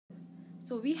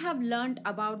So we have learnt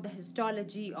about the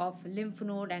histology of lymph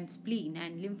node and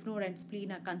lymph node and spleen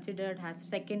are considered as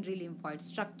secondary lymphoid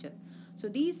structure. So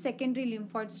these secondary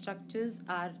lymphoid structures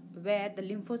are where the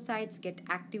lymphocytes get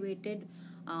activated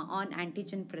on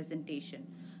antigen presentation.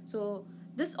 So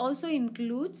this also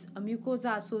includes a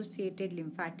mucosa-associated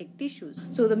lymphatic tissues.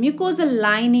 So the mucosal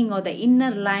lining or the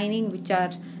inner lining which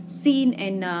are seen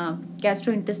in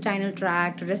gastrointestinal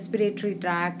tract, respiratory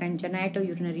tract and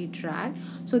genitourinary tract.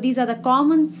 So these are the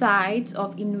common sites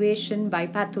of invasion by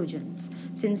pathogens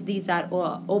since these are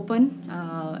open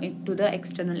to the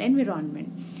external environment.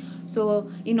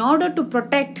 So in order to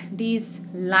protect these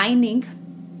lining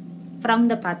from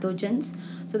the pathogens,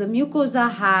 so the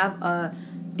mucosa have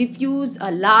diffuse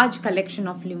a large collection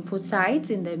of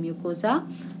lymphocytes in the mucosa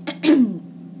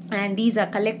and these are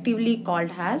collectively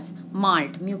called as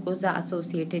MALT,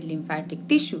 mucosa-associated lymphatic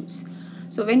tissues.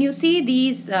 So when you see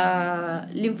these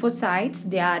lymphocytes,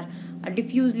 they are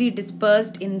diffusely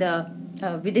dispersed in the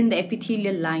within the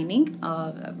epithelial lining.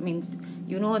 Means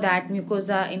you know that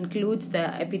mucosa includes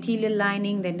the epithelial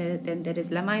lining, then there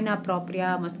is lamina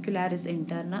propria, muscularis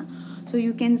interna. So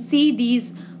you can see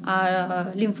these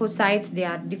lymphocytes, they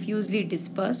are diffusely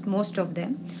dispersed, most of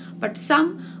them. But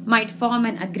some might form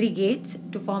an aggregate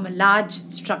to form a large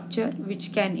structure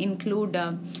which can include,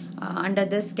 under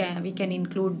this we can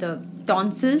include the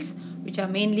tonsils which are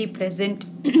mainly present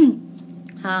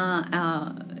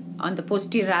on the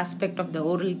posterior aspect of the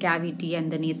oral cavity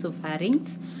and the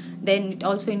nasopharynx. Then it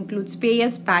also includes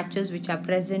Peyer's patches which are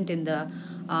present in the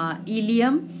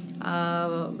ileum,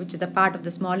 which is a part of the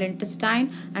small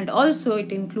intestine, and also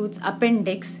it includes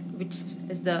appendix which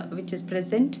is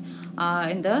present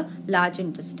in the large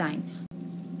intestine.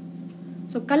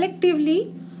 So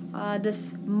collectively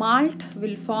this MALT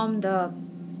will form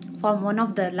one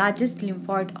of the largest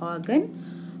lymphoid organ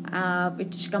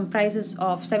which comprises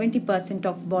of 70%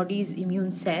 of body's immune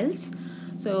cells.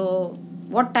 So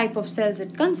what type of cells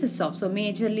it consists of? So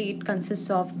majorly it consists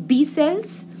of B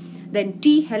cells, then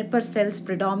T helper cells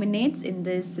predominates in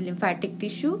this lymphatic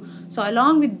tissue. So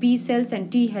along with B cells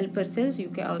and T helper cells, you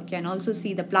can also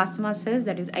see the plasma cells,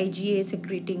 that is IgA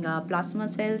secreting plasma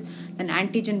cells, then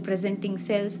antigen presenting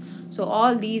cells. So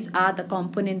all these are the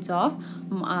components of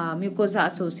mucosa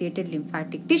associated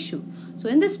lymphatic tissue. So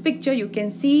in this picture you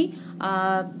can see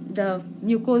the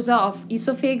mucosa of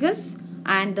esophagus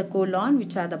and the colon,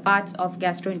 which are the parts of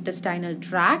gastrointestinal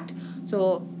tract.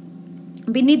 So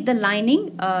beneath the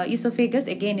lining, esophagus,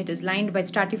 again it is lined by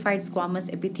stratified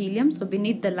squamous epithelium. So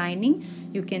beneath the lining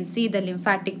you can see the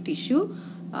lymphatic tissue,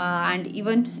 and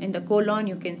even in the colon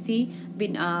you can see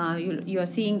you are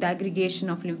seeing the aggregation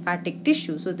of lymphatic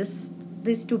tissue. So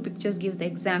these two pictures gives the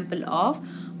example of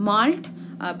MALT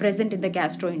present in the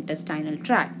gastrointestinal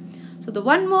tract. So the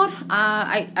one more,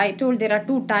 I told there are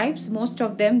two types. Most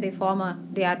of them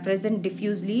they are present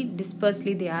diffusely,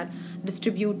 dispersely. They are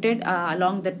distributed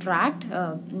along the tract,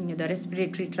 the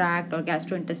respiratory tract or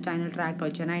gastrointestinal tract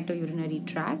or genitourinary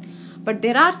tract. But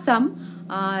there are some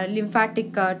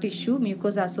lymphatic tissue,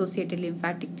 mucosa-associated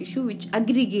lymphatic tissue, which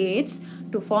aggregates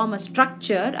to form a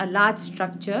structure, a large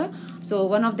structure. So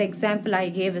one of the example I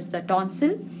gave is the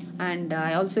tonsil. And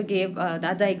I also gave the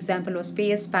other example was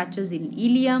Peyer's patches in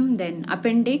ileum, then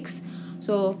appendix.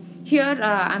 So here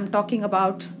I'm talking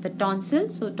about the tonsil.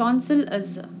 So tonsil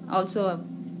is also a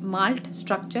MALT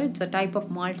structure. It's a type of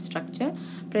MALT structure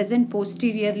present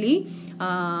posteriorly,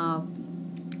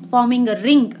 forming a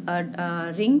ring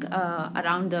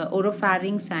around the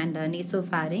oropharynx and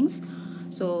nasopharynx.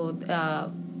 So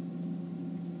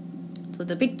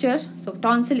the picture, so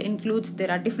tonsil includes, there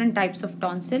are different types of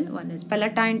tonsil. One is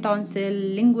palatine tonsil,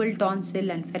 lingual tonsil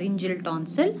and pharyngeal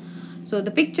tonsil. So the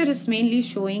picture is mainly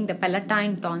showing the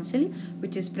palatine tonsil,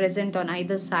 which is present on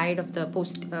either side of the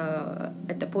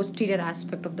at the posterior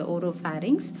aspect of the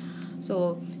oropharynx.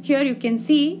 So here you can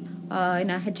see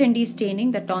in a HND staining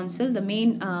the tonsil. The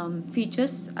main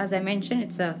features, as I mentioned,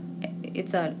 it's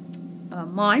a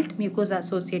MALT,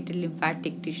 mucosa-associated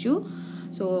lymphatic tissue.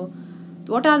 So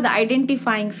what are the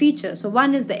identifying features? So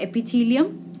one is the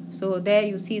epithelium. So there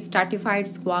you see stratified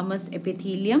squamous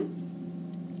epithelium.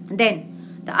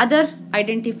 Then the other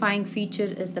identifying feature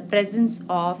is the presence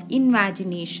of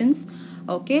invaginations.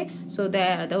 Okay, so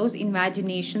those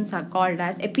invaginations are called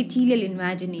as epithelial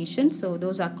invaginations. So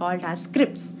those are called as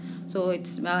crypts. So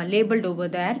it's labeled over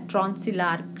there,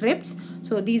 tonsillar crypts.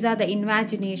 So these are the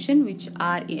invagination which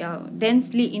are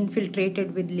densely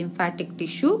infiltrated with lymphatic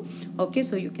tissue. Okay,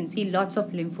 so you can see lots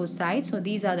of lymphocytes. So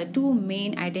these are the two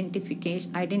main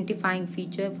identifying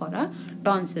feature for a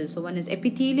tonsil. So one is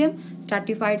epithelium,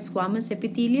 stratified squamous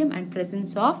epithelium, and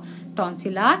presence of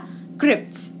tonsillar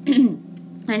crypts.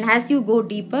 And as you go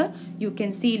deeper, you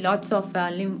can see lots of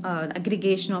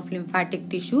aggregation of lymphatic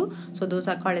tissue. So those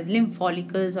are called as lymph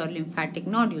follicles or lymphatic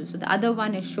nodules. So the other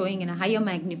one is showing in a higher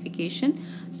magnification.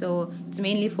 So it's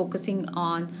mainly focusing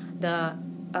on the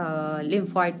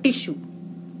lymphoid tissue.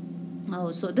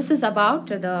 So this is about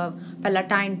the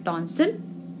palatine tonsil.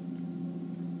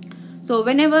 So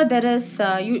whenever there is,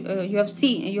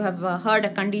 you have heard a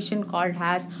condition called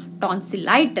as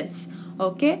tonsillitis.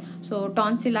 Okay, so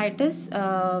tonsillitis,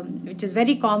 which is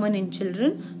very common in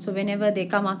children. So whenever they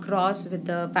come across with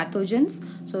the pathogens,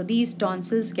 so these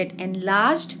tonsils get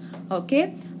enlarged.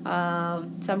 Okay,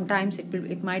 sometimes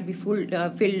it might be filled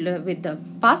with the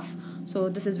pus. So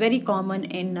this is very common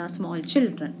in small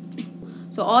children.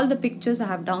 So all the pictures I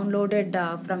have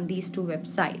downloaded from these two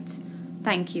websites.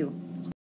 Thank you.